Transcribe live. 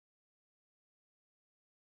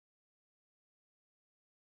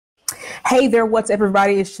Hey there, what's up,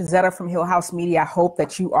 everybody? It's Shazetta from Hill House Media. I hope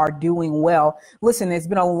that you are doing well. Listen, it's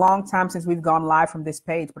been a long time since we've gone live from this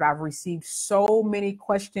page, but I've received so many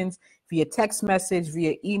questions via text message,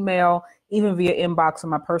 via email, even via inbox on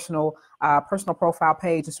my personal profile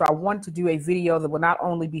page. And so I wanted to do a video that will not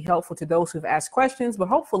only be helpful to those who've asked questions, but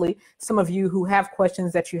hopefully some of you who have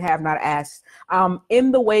questions that you have not asked.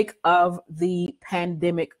 In the wake of the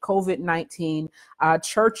pandemic, COVID-19,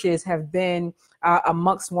 churches have been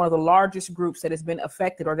amongst one of the largest groups that has been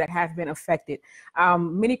affected or that have been affected.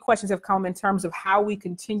 Many questions have come in terms of how we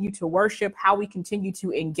continue to worship, how we continue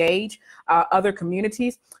to engage other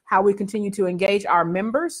communities, how we continue to engage our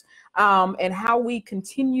members, and how we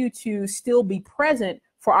continue to still be present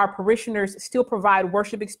for our parishioners, still provide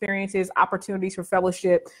worship experiences, opportunities for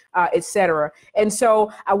fellowship, etc. And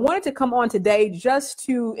so I wanted to come on today just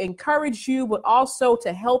to encourage you, but also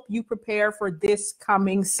to help you prepare for this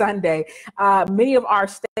coming Sunday. Many of our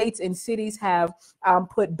states and cities have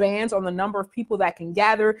put bans on the number of people that can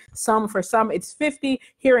gather. For some, it's 50.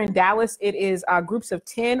 Here in Dallas, it is groups of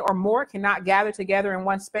 10 or more cannot gather together in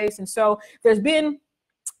one space. And so there's been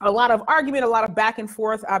a lot of argument, a lot of back and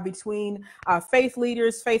forth between faith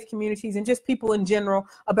leaders, faith communities, and just people in general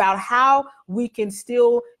about how we can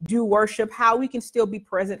still do worship, how we can still be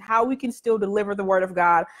present, how we can still deliver the word of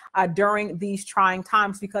God during these trying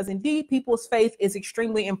times, because indeed people's faith is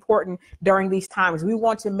extremely important during these times. We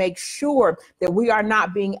want to make sure that we are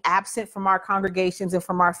not being absent from our congregations and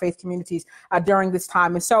from our faith communities during this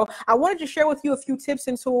time. And so I wanted to share with you a few tips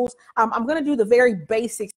and tools. I'm going to do the very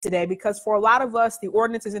basics today, because for a lot of us, the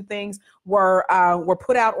ordinances and things were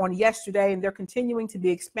put out on yesterday, and they're continuing to be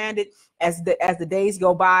expanded as the days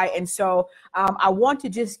go by. And so I want to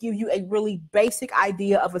just give you a really basic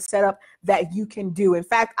idea of a setup that you can do. In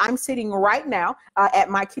fact, I'm sitting right now at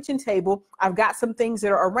my kitchen table. I've got some things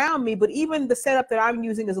that are around me, but even the setup that I'm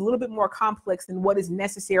using is a little bit more complex than what is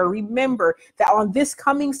necessary. Remember that on this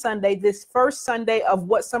coming Sunday, this first Sunday of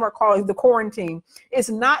what some are calling the quarantine, it's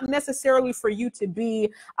not necessarily for you to be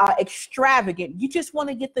extravagant. You just want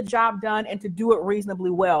to get the job done and to do it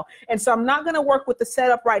reasonably well. And so I'm not going to work with the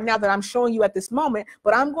setup right now that I'm showing you at this moment,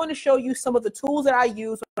 but I'm going to show you some of the tools that I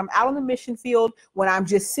use when I'm out on the mission field, when I'm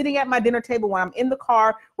just sitting at my dinner table, when I'm in the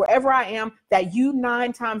car, wherever I am, that you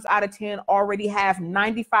 9 times out of 10 already have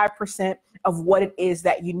 95% of what it is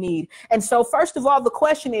that you need. And so first of all, the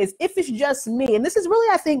question is, if it's just me, and this is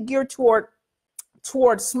really, I think, geared toward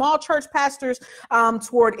small church pastors,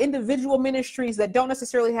 toward individual ministries that don't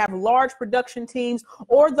necessarily have large production teams,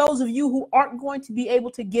 or those of you who aren't going to be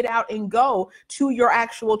able to get out and go to your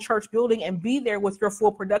actual church building and be there with your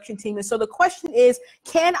full production team. And so the question is,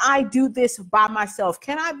 can I do this by myself?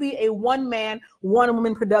 Can I be a one-man,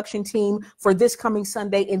 one-woman production team for this coming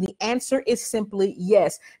Sunday? And the answer is simply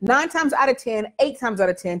yes. 9 times out of 10, 8 times out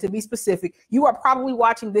of 10, to be specific, you are probably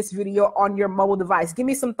watching this video on your mobile device. Give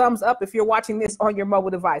me some thumbs up if you're watching this on your mobile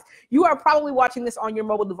device. You are probably watching this on your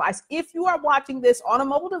mobile device. If you are watching this on a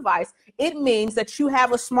mobile device, it means that you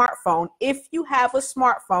have a smartphone. If you have a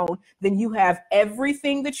smartphone, then you have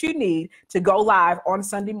everything that you need to go live on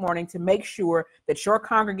Sunday morning to make sure that your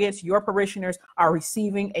congregants, your parishioners are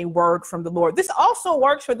receiving a word from the Lord. This also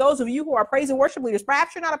works for those of you who are praise and worship leaders.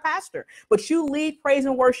 Perhaps you're not a pastor, but you lead praise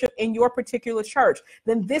and worship in your particular church.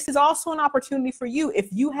 Then this is also an opportunity for you. If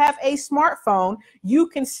you have a smartphone, you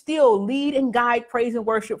can still lead and guide praise and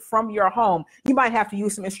worship from your home. You might have to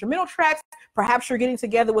use some instrumental tracks. Perhaps you're getting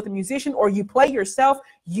together with a musician, or you play yourself.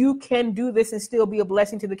 You can do this and still be a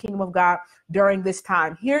blessing to the kingdom of God during this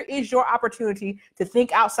time. Here is your opportunity to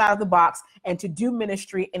think outside of the box and to do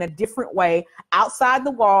ministry in a different way, outside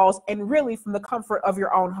the walls, and really from the comfort of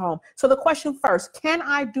your own home. So the question first, can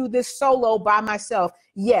I do this solo by myself?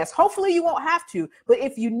 Yes. Hopefully you won't have to, but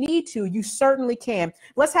if you need to, you certainly can.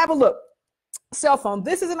 Let's have a look. Cell phone.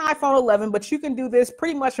 This is an iPhone 11, but you can do this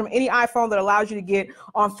pretty much from any iPhone that allows you to get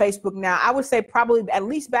on Facebook now. I would say probably at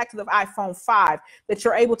least back to the iPhone 5 that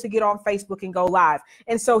you're able to get on Facebook and go live.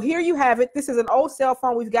 And so here you have it. This is an old cell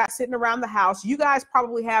phone we've got sitting around the house. You guys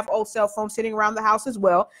probably have old cell phones sitting around the house as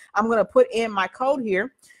well. I'm going to put in my code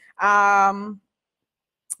here.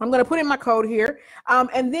 I'm going to put in my code here.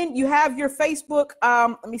 And then you have your Facebook.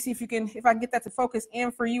 Let me see if I can get that to focus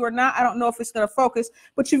in for you or not. I don't know if it's going to focus,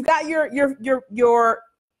 but you've got your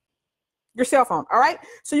cell phone. All right.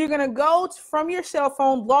 So you're going to go from your cell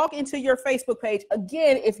phone, log into your Facebook page.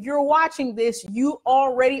 Again, if you're watching this, you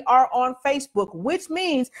already are on Facebook, which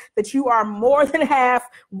means that you are more than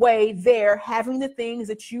halfway there, having the things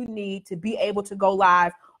that you need to be able to go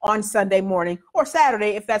live on Sunday morning or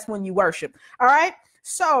Saturday, if that's when you worship. All right.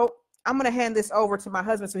 So I'm going to hand this over to my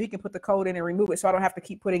husband so he can put the code in and remove it so I don't have to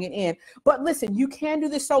keep putting it in. But listen, you can do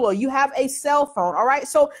this solo. You have a cell phone, all right?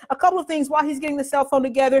 So a couple of things while he's getting the cell phone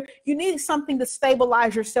together, you need something to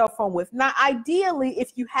stabilize your cell phone with. Now, ideally,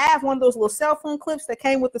 if you have one of those little cell phone clips that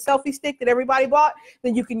came with the selfie stick that everybody bought,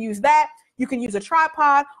 then you can use that. You can use a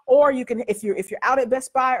tripod, or you can, if you're out at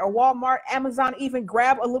Best Buy or Walmart, Amazon, even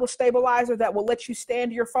grab a little stabilizer that will let you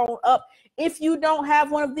stand your phone up. If you don't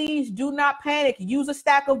have one of these, do not panic. Use a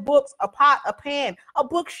stack of books, a pot, a pan, a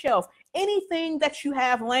bookshelf, anything that you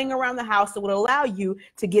have laying around the house that would allow you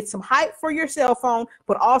to get some height for your cell phone,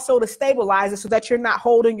 but also to stabilize it so that you're not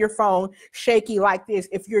holding your phone shaky like this.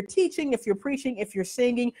 If you're teaching, if you're preaching, if you're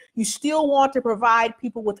singing, you still want to provide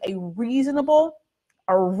people with a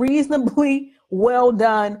reasonably well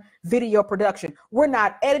done video production. We're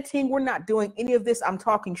not editing. We're not doing any of this. I'm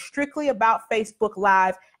talking strictly about Facebook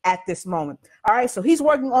Live at this moment. All right. So he's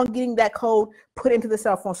working on getting that code put into the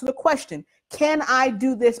cell phone. So the question, can I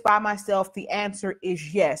do this by myself? The answer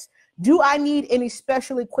is yes. Do I need any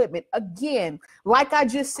special equipment? Again, like I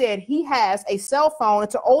just said, he has a cell phone.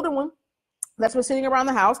 It's an older one. That's what's sitting around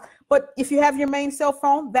the house. But if you have your main cell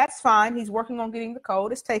phone, that's fine. He's working on getting the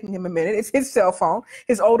code. It's taking him a minute. It's his cell phone,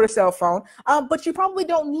 his older cell phone. But you probably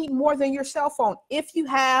don't need more than your cell phone. If you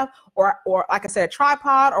have, or like I said, a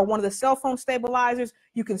tripod or one of the cell phone stabilizers,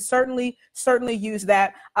 you can certainly use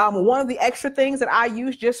that. One of the extra things that I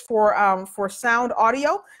use just for sound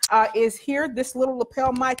audio is here, this little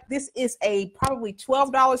lapel mic. This is probably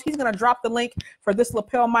 $12. He's going to drop the link for this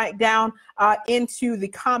lapel mic down into the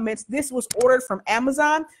comments. This was ordered from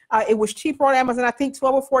Amazon. It was cheaper on Amazon, I think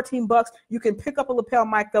 12 or 14 bucks. You can pick up a lapel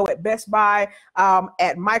mic though at Best Buy,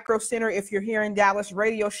 at Micro Center if you're here in Dallas,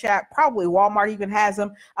 Radio Shack, probably Walmart even has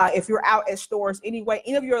them. If you're out at stores anyway,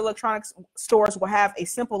 any of your electronics stores will have a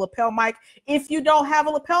simple lapel mic. If you don't have a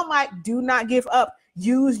lapel mic, do not give up.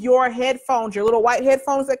 Use your headphones, your little white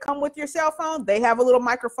headphones that come with your cell phone. They have a little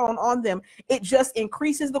microphone on them. It just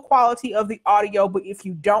increases the quality of the audio. But if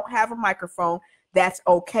you don't have a microphone, that's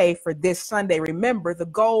okay for this Sunday. Remember, the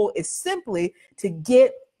goal is simply to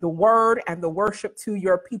get the word and the worship to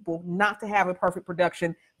your people, not to have a perfect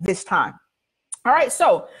production this time. All right,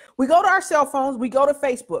 so we go to our cell phones, we go to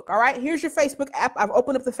Facebook. All right, here's your Facebook app. I've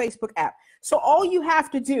opened up the Facebook app. So all you have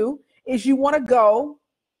to do is you want to go.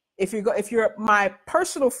 If you're my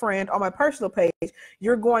personal friend on my personal page,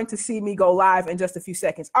 you're going to see me go live in just a few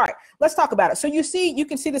seconds. All right, let's talk about it. So you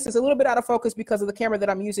can see this is a little bit out of focus because of the camera that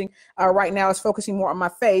I'm using right now is focusing more on my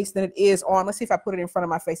face than it is on, let's see if I put it in front of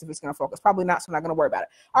my face if it's going to focus. Probably not, so I'm not going to worry about it.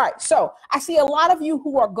 All right, so I see a lot of you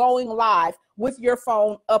who are going live with your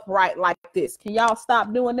phone upright like this. Can y'all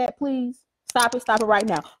stop doing that, please? Stop it right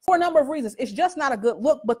now. For a number of reasons. It's just not a good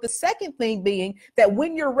look. But the second thing being that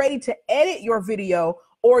when you're ready to edit your video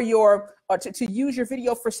or to use your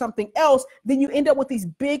video for something else, then you end up with these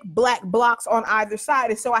big black blocks on either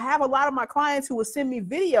side. And so I have a lot of my clients who will send me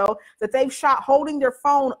video that they've shot holding their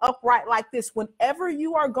phone upright like this. Whenever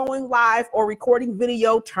you are going live or recording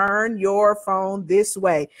video, turn your phone this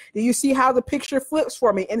way. Do you see how the picture flips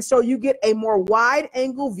for me? And so you get a more wide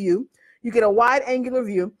angle view. You get a wide angular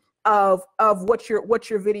view of what you're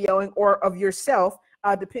videoing or of yourself,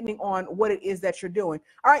 depending on what it is that you're doing.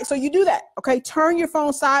 All right, so you do that. Okay, turn your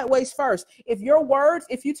phone sideways first. If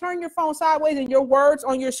you turn your phone sideways and your words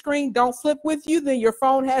on your screen don't flip with you, then your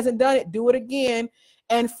phone hasn't done it. Do it again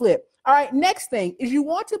and flip. All right, next thing is you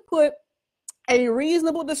want to put a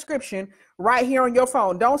reasonable description right here on your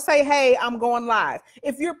phone. Don't say, hey, I'm going live.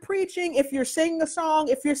 If you're preaching, if you're singing a song,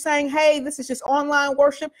 if you're saying, hey, this is just online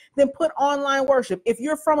worship, then put online worship. If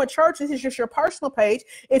you're from a church, this is just your personal page.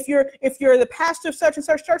 If you're the pastor of such and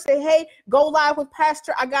such church, say, hey, go live with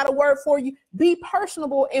pastor. I got a word for you. Be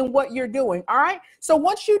personable in what you're doing. All right. So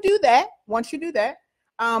once you do that,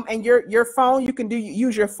 and your phone, you can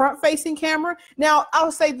use your front-facing camera. Now,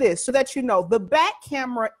 I'll say this so that you know, the back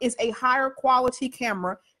camera is a higher quality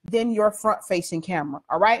camera than your front-facing camera,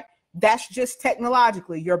 all right? That's just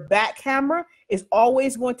technologically. Your back camera is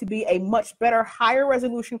always going to be a much better, higher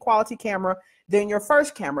resolution quality camera than your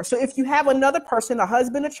first camera. So if you have another person, a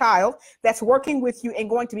husband, a child, that's working with you and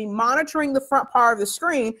going to be monitoring the front part of the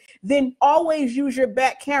screen, then always use your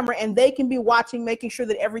back camera and they can be watching, making sure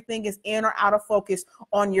that everything is in or out of focus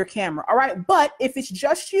on your camera. All right. But if it's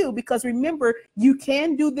just you, because remember, you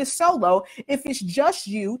can do this solo. If it's just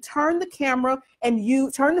you, turn the camera and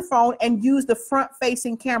turn the phone and use the front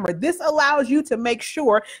facing camera. This allows you to make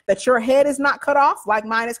sure that your head is not cut off like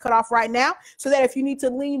mine is cut off right now, so that if you need to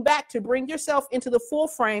lean back to bring yourself into the full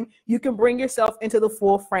frame, you can bring yourself into the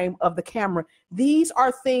full frame of the camera. These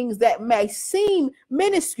are things that may seem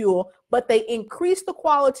minuscule, but they increase the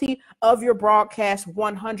quality of your broadcast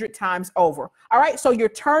 100 times over. All right, so you're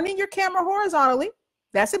turning your camera horizontally.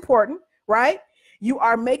 That's important, right? You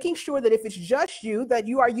are making sure that if it's just you, that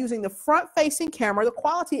you are using the front-facing camera. The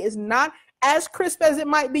quality is not as crisp as it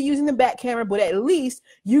might be using the back camera, but at least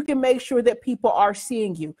you can make sure that people are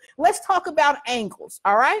seeing you. Let's talk about angles,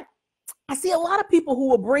 all right? I see a lot of people who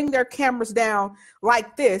will bring their cameras down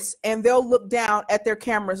like this, and they'll look down at their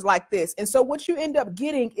cameras like this. And so what you end up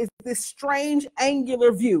getting is this strange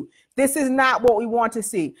angular view. This is not what we want to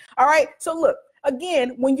see. All right, so look.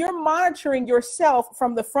 Again, when you're monitoring yourself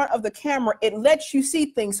from the front of the camera, it lets you see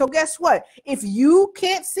things. So guess what? If you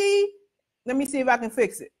can't see, let me see if I can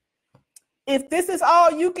fix it. If this is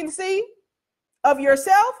all you can see of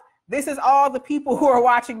yourself, this is all the people who are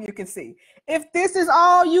watching you can see. If this is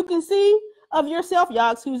all you can see of yourself,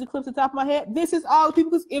 y'all excuse the clips at the top of my head, this is all the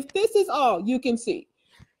people. If this is all you can see,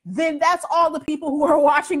 then that's all the people who are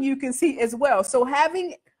watching you can see as well. So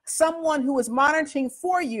having someone who is monitoring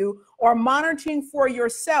for you or monitoring for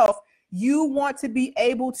yourself, you want to be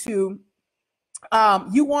able to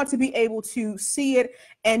see it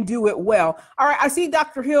and do it well. All right, I see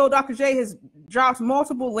Dr. Hill, Dr. J has dropped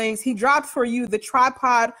multiple links. He dropped for you the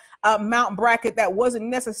tripod mount bracket that wasn't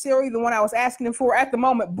necessarily the one I was asking him for at the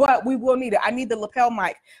moment, but we will need it. I need the lapel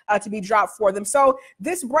mic to be dropped for them. So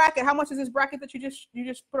this bracket, how much is this bracket that you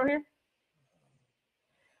just put on here?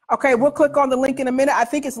 Okay, we'll click on the link in a minute. I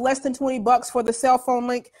think it's less than $20 for the cell phone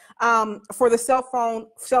link, for the cell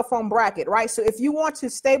phone bracket, right? So if you want to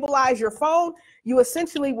stabilize your phone, you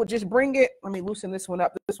essentially would just bring it. Let me loosen this one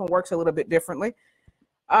up. This one works a little bit differently.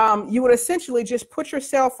 You would essentially just put your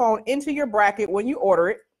cell phone into your bracket when you order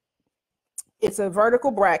it. It's a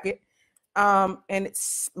vertical bracket, and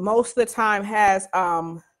it's most of the time has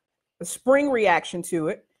a spring reaction to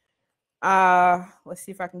it. Let's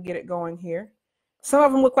see if I can get it going here. Some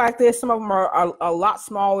of them look like this. Some of them are a lot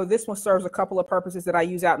smaller. This one serves a couple of purposes that I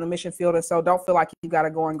use out in the mission field, and so don't feel like you got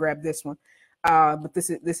to go and grab this one. But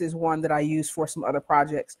this is one that I use for some other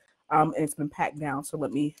projects, and it's been packed down. So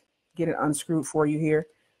let me get it unscrewed for you here.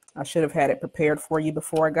 I should have had it prepared for you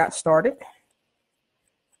before I got started.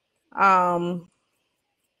 And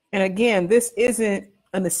again, this isn't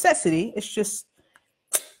a necessity. It's just,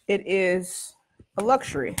 it is a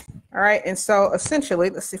luxury. All right. And so essentially,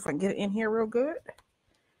 let's see if I can get it in here real good.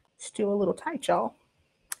 Still a little tight, y'all.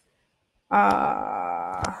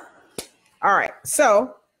 All right.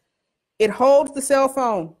 So it holds the cell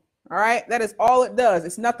phone. All right. That is all it does.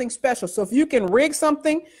 It's nothing special. So if you can rig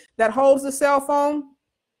something that holds the cell phone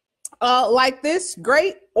like this,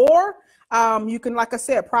 great. Or you can, like I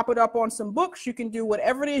said, prop it up on some books. You can do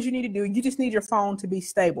whatever it is you need to do. You just need your phone to be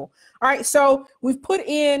stable. All right. So we've put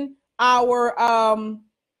in our,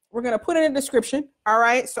 we're going to put in a description. All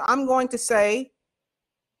right. So I'm going to say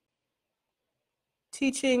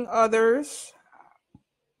teaching others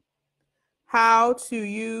how to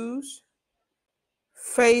use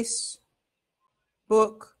Facebook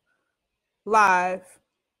Live.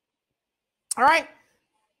 All right.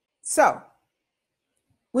 So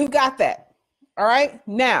we've got that. All right.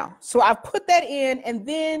 Now, so I've put that in, and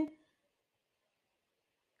then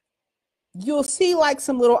you'll see like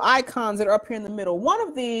some little icons that are up here in the middle. One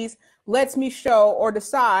of these lets me show or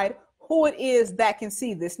decide who it is that can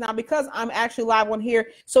see this. Now, because I'm actually live on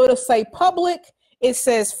here, so it'll say public, it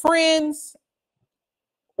says friends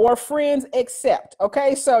or friends accept.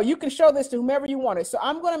 Okay, so you can show this to whomever you want it. So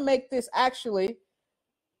I'm going to make this actually,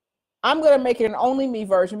 I'm going to make it an only me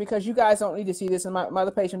version because you guys don't need to see this and my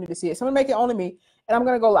other page don't need to see it. So I'm going to make it only me, and I'm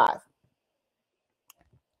going to go live.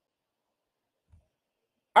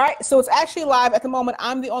 All right, so it's actually live at the moment.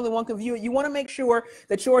 I'm the only one who can view it. You want to make sure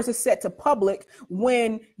that yours is set to public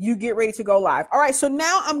when you get ready to go live. All right, so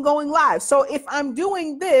now I'm going live. So if I'm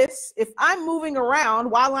doing this, if I'm moving around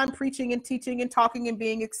while I'm preaching and teaching and talking and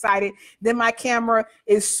being excited, then my camera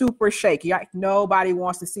is super shaky. Like, nobody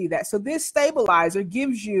wants to see that. So this stabilizer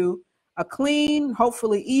gives you a clean,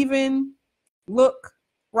 hopefully even look,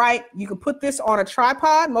 right? You can put this on a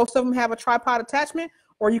tripod. Most of them have a tripod attachment,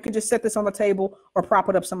 or you can just set this on the table or prop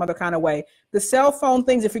it up some other kind of way. The cell phone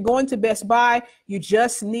things, if you're going to Best Buy, you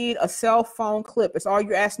just need a cell phone clip. It's all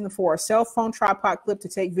you're asking for, a cell phone tripod clip to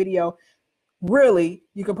take video. Really,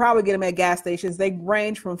 you can probably get them at gas stations. They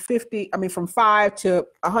range from from $5 to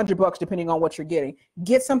 $100 depending on what you're getting.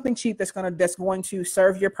 Get something cheap that's going to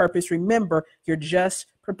serve your purpose. Remember, you're just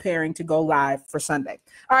preparing to go live for Sunday.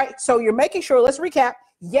 All right, so you're making sure, let's recap.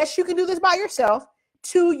 Yes, you can do this by yourself.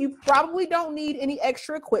 2, you probably don't need any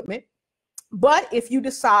extra equipment, but if you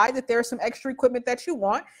decide that there's some extra equipment that you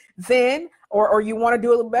want, then or you want to do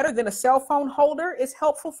a little better, then a cell phone holder is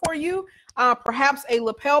helpful for you. Perhaps a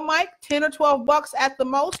lapel mic, 10 or 12 bucks at the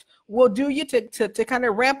most, will do you to kind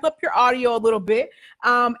of ramp up your audio a little bit.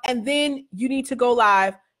 And then you need to go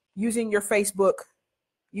live using your Facebook.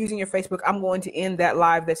 I'm going to end that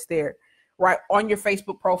live that's there, right, on your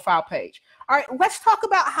Facebook profile page. All right, let's talk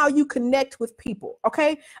about how you connect with people,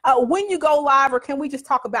 okay? When you go live, or can we just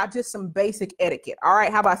talk about just some basic etiquette? All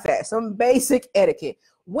right, how about that? Some basic etiquette.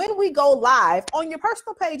 When we go live, on your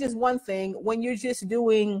personal page is one thing when you're just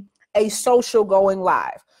doing a social going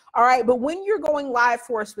live. All right, but when you're going live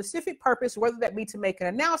for a specific purpose, whether that be to make an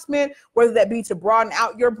announcement, whether that be to broaden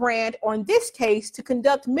out your brand, or in this case, to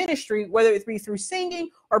conduct ministry, whether it be through singing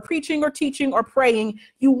or preaching or teaching or praying,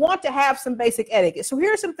 you want to have some basic etiquette. So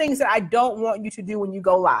here are some things that I don't want you to do when you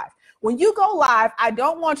go live. When you go live, I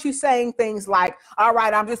don't want you saying things like, all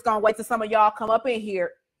right, I'm just going to wait till some of y'all come up in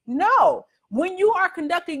here. No. When you are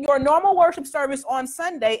conducting your normal worship service on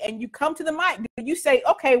Sunday and you come to the mic, you say,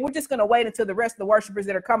 okay, we're just going to wait until the rest of the worshipers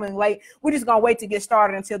that are coming late, we're just going to wait to get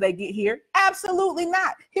started until they get here? Absolutely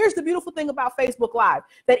not. Here's the beautiful thing about Facebook Live,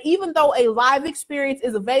 that even though a live experience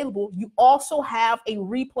is available, you also have a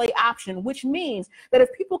replay option, which means that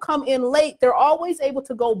if people come in late, they're always able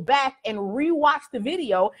to go back and rewatch the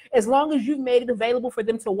video as long as you've made it available for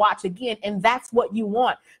them to watch again. And that's what you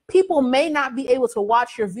want. People may not be able to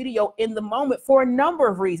watch your video in the moment for a number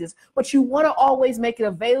of reasons, but you want to always make it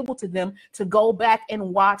available to them to go back and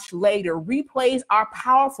watch later. Replays are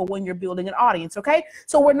powerful when you're building an audience, okay?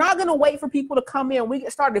 So we're not going to wait for people to come in. We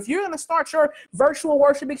get started. If you're going to start your virtual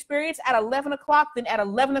worship experience at 11 o'clock, then at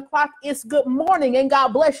 11 o'clock, it's good morning and God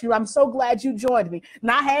bless you. I'm so glad you joined me.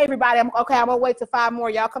 Not, hey, everybody, I'm going to wait till 5 more.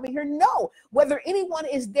 Y'all come in here. No, whether anyone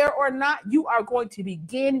is there or not, you are going to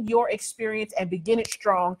begin your experience and begin it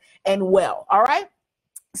strong and well, all right?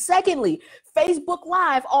 Secondly, Facebook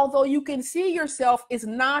Live, although you can see yourself, is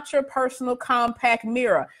not your personal compact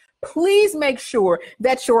mirror. Please make sure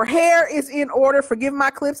that your hair is in order. Forgive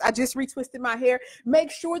my clips. I just retwisted my hair.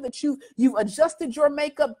 Make sure that you've adjusted your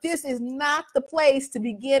makeup. This is not the place to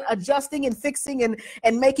begin adjusting and fixing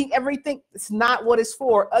and making everything. It's not what it's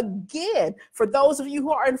for. Again, for those of you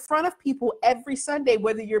who are in front of people every Sunday,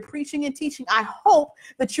 whether you're preaching and teaching, I hope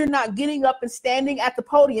that you're not getting up and standing at the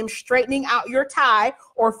podium, straightening out your tie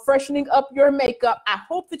or freshening up your makeup. I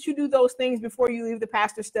hope that you do those things before you leave the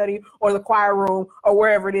pastor's study or the choir room or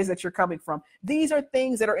wherever it is that you're coming from. These are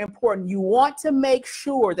things that are important. You want to make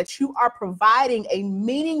sure that you are providing a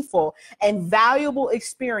meaningful and valuable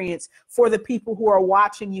experience for the people who are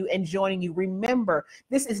watching you and joining you. Remember,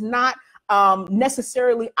 this is not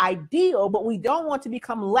necessarily ideal, but we don't want to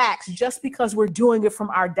become lax just because we're doing it from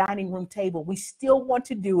our dining room table. We still want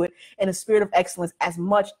to do it in a spirit of excellence as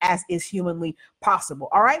much as is humanly possible.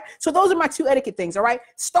 All right. So those are my 2 etiquette things. All right.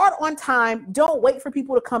 Start on time. Don't wait for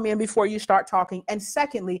people to come in before you start talking. And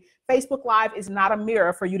secondly, Facebook Live is not a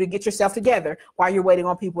mirror for you to get yourself together while you're waiting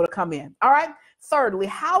on people to come in. All right. Thirdly,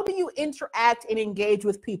 how do you interact and engage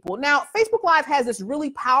with people? Now, Facebook Live has this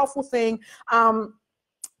really powerful thing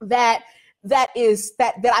that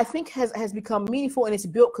I think has become meaningful, and it's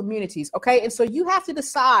built communities. Okay. And so you have to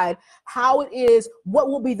decide how it is, what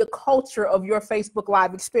will be the culture of your Facebook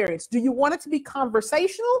Live experience. Do you want it to be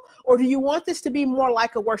conversational, or do you want this to be more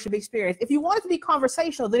like a worship experience? If you want it to be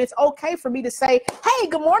conversational, then it's okay for me to say, hey,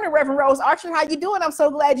 good morning, Reverend Rose Archer. How you doing? I'm so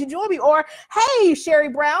glad you joined me. Or, hey, Sherry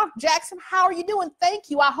Brown Jackson, how are you doing? Thank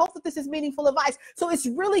you. I hope that this is meaningful advice. So it's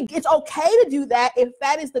okay to do that if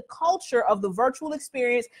that is the culture of the virtual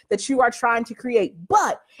experience that you are trying to create.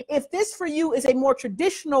 But if this for you is a more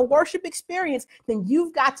traditional worship experience, then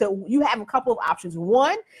you have a couple of options.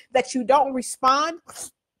 One, that you don't respond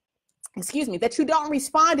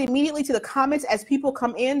immediately to the comments as people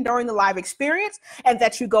come in during the live experience, and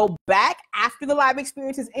that you go back after the live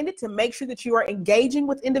experience is ended to make sure that you are engaging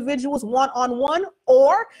with individuals one-on-one.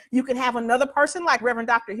 Or you can have another person like Reverend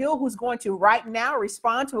Dr. Hill, who's going to right now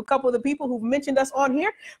respond to a couple of the people who've mentioned us on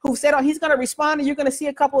here, who said, he's going to respond, and you're going to see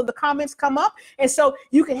a couple of the comments come up. And so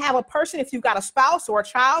you can have a person, if you've got a spouse or a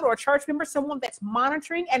child or a church member, someone that's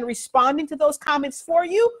monitoring and responding to those comments for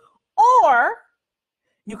you, or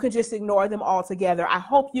you can just ignore them altogether. I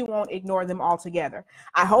hope you won't ignore them altogether.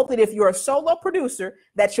 I hope that if you're a solo producer,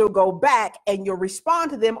 that you'll go back and you'll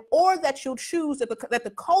respond to them, or that you'll choose that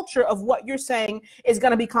the culture of what you're saying is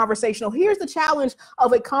going to be conversational. Here's the challenge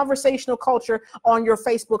of a conversational culture on your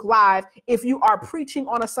Facebook Live if you are preaching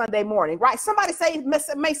on a Sunday morning, right? Somebody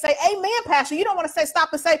may say, amen, Pastor. You don't want to stop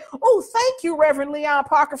and say, oh, thank you, Reverend Leon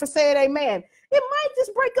Parker, for saying amen. It might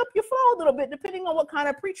just break up your flow a little bit, depending on what kind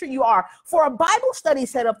of preacher you are. For a Bible study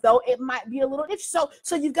setup, though, it might be a little interesting.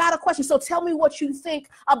 So you got a question. So tell me what you think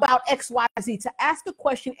about XYZ. To ask a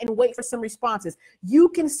question and wait for some responses. You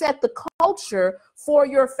can set the culture for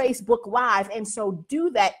your Facebook Live, and so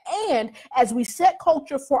do that. And as we set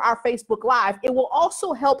culture for our Facebook Live, it will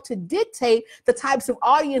also help to dictate the types of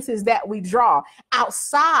audiences that we draw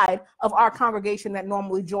outside of our congregation that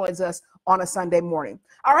normally joins us on a Sunday morning.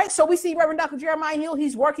 All right, so we see Reverend Dr. Jeremiah Hill.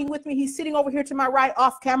 He's working with me. He's sitting over here to my right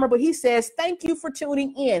off camera, but he says, thank you for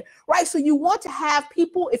tuning in, right? So you want to have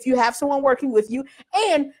people, if you have someone working with you,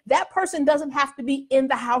 and that person doesn't have to be in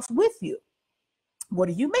the house with you. What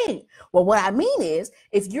do you mean? Well, what I mean is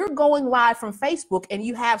if you're going live from Facebook and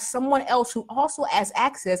you have someone else who also has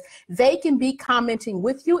access, they can be commenting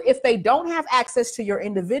with you. If they don't have access to your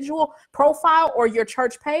individual profile or your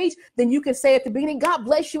church page, then you can say at the beginning, God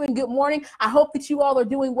bless you and good morning. I hope that you all are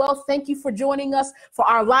doing well. Thank you for joining us for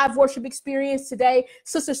our live worship experience today.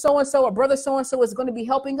 Sister so-and-so or brother so-and-so is going to be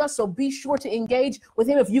helping us, so be sure to engage with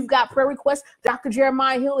him. If you've got prayer requests, Dr.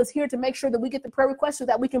 Jeremiah Hill is here to make sure that we get the prayer requests so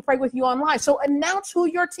that we can pray with you online. So announce who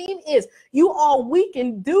your team is. We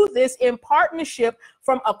can do this in partnership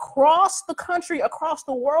from across the country, across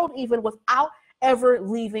the world, even without ever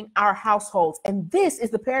leaving our households. And this is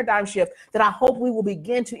the paradigm shift that I hope we will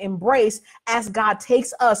begin to embrace as God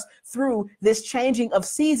takes us through this changing of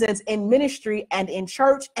seasons in ministry and in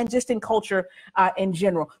church and just in culture in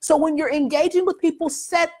general. So when you're engaging with people,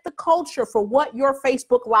 set the culture for what your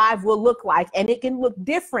Facebook Live will look like. And it can look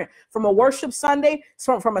different from a worship Sunday,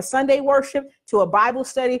 from a Sunday worship to a Bible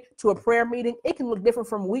study to a prayer meeting. It can look different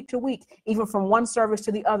from week to week, even from one service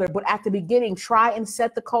to the other. But at the beginning, try and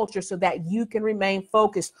set the culture so that you can remain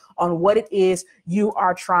focused on what it is you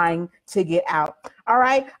are trying to get out. All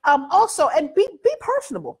right. Also, and be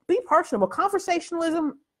personable. Be personable.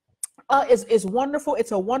 Conversationalism is wonderful.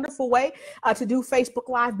 It's a wonderful way to do Facebook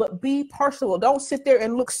Live, but be personal. Don't sit there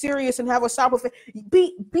and look serious and have a sober face.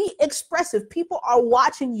 Be expressive. People are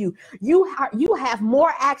watching you. You have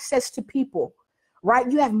more access to people, right?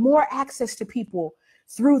 You have more access to people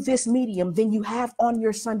through this medium than you have on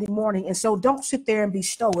your Sunday morning. And so don't sit there and be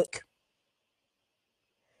stoic,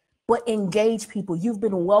 but engage people. You've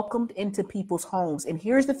been welcomed into people's homes. And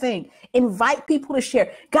here's the thing, invite people to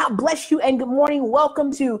share. God bless you and good morning. Welcome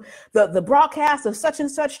to the broadcast of such and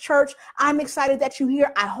such church. I'm excited that you're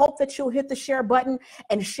here. I hope that you'll hit the share button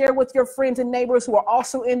and share with your friends and neighbors who are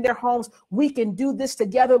also in their homes. We can do this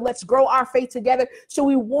together. Let's grow our faith together. So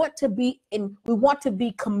we want to be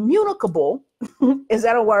communicable. Is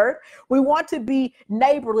that a word? We want to be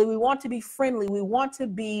neighborly. We want to be friendly. We want to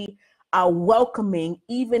be welcoming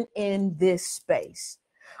even in this space.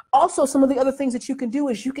 Also, some of the other things that you can do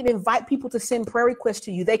is you can invite people to send prayer requests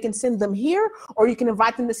to you. They can send them here, or you can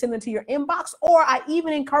invite them to send them to your inbox, or I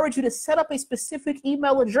even encourage you to set up a specific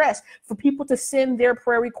email address for people to send their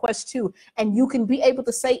prayer requests to. And you can be able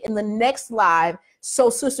to say in the next live, so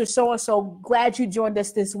sister so-and-so, glad you joined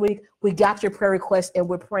us this week. We got your prayer request and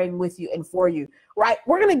we're praying with you and for you, right?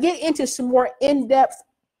 We're going to get into some more in-depth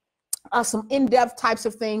types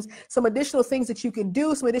of things, some additional things that you can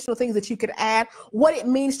do, some additional things that you can add, what it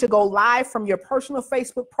means to go live from your personal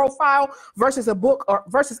Facebook profile versus a book or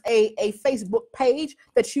versus a Facebook page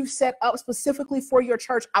that you've set up specifically for your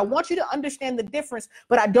church. I want you to understand the difference,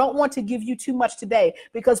 but I don't want to give you too much today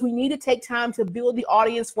because we need to take time to build the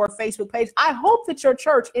audience for a Facebook page. I hope that your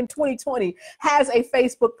church in 2020 has a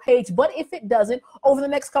Facebook page, but if it doesn't, over the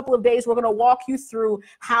next couple of days, we're going to walk you through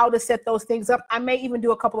how to set those things up. I may even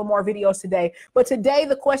do a couple of more videos today, but today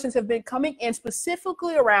the questions have been coming in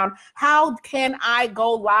specifically around how can I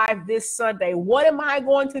go live this Sunday? What am I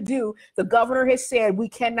going to do? The governor has said we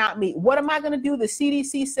cannot meet. What am I going to do? The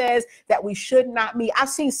CDC says that we should not meet. I've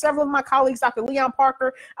seen several of my colleagues, Dr. Leon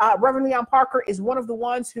Parker, Reverend Leon Parker is one of the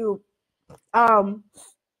ones who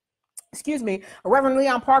Reverend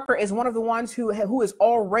Leon Parker is one of the ones who has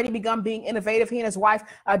already begun being innovative. He and his wife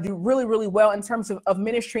do really, really well in terms of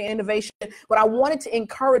ministry and innovation. But I wanted to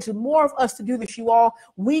encourage more of us to do this, you all.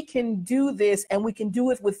 We can do this, and we can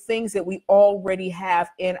do it with things that we already have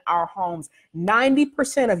in our homes.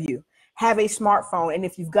 90% of you have a smartphone. And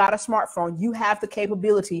if you've got a smartphone, you have the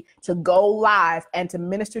capability to go live and to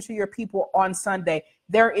minister to your people on Sunday.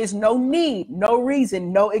 There is no need, no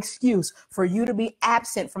reason, no excuse for you to be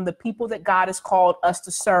absent from the people that God has called us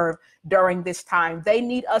to serve during this time. They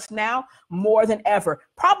need us now more than ever,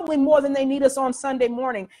 probably more than they need us on Sunday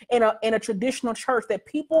morning in a traditional church. That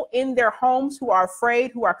people in their homes who are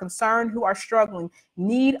afraid, who are concerned, who are struggling,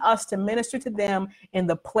 need us to minister to them in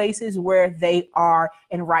the places where they are.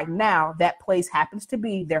 And right now, that place happens to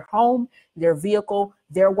be their home, their vehicle,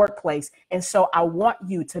 their workplace. And so I want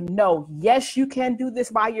you to know, yes, you can do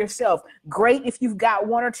this by yourself. Great if you've got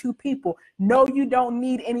 1 or 2 people. No, you don't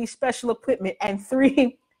need any special equipment. And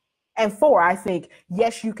 3 and 4, I think,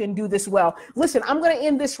 yes, you can do this well. Listen, I'm going to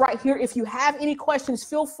end this right here. If you have any questions,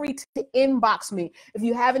 feel free to inbox me. If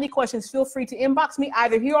you have any questions, feel free to inbox me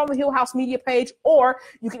either here on the Hill House Media page, or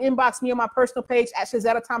you can inbox me on my personal page at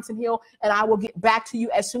Shazetta Thompson Hill, and I will get back to you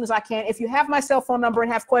as soon as I can. If you have my cell phone number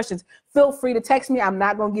and have questions, feel free to text me. I'm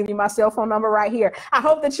not going to give you my cell phone number right here. I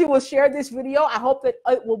hope that you will share this video. I hope that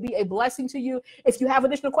it will be a blessing to you. If you have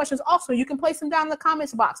additional questions, also, you can place them down in the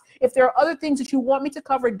comments box. If there are other things that you want me to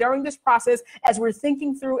cover during this process as we're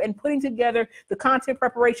thinking through and putting together the content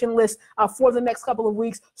preparation list for the next couple of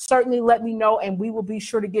weeks, certainly let me know and we will be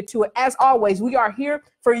sure to get to it. As always, we are here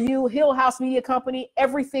for you, Hill House Media Company.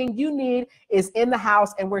 Everything you need is in the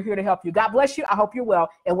house and we're here to help you. God bless you. I hope you're well,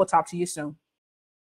 and we'll talk to you soon.